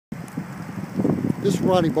This is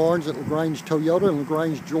Ronnie Barnes at Lagrange Toyota in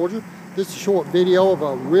Lagrange, Georgia. This is a short video of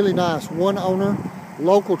a really nice one-owner,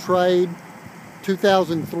 local trade,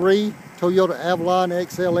 2003 Toyota Avalon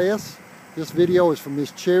XLS. This video is from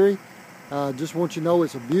Miss Cherry. Just want you to know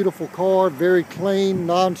it's a beautiful car, very clean,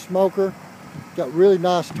 non-smoker. Got really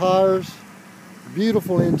nice tires,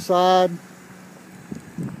 beautiful inside.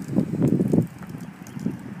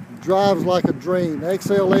 Drives like a dream.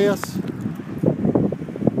 XLS.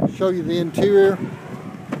 Show you the interior.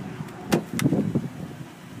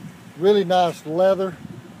 Really nice leather.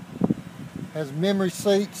 Has memory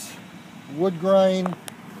seats, wood grain.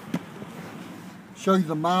 Show you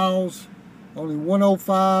the miles. Only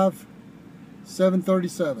 105,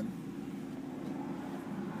 737.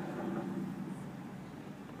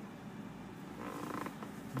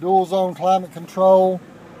 Dual zone climate control.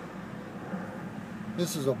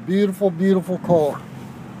 This is a beautiful, beautiful car.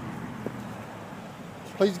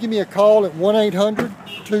 Please give me a call at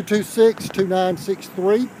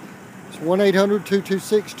 1-800-226-2963. It's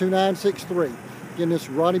 1-800-226-2963. Again, this is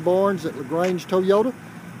Ronnie Barnes at Lagrange Toyota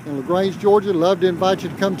in Lagrange, Georgia. Love to invite you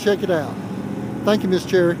to come check it out. Thank you, Miss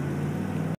Cherry.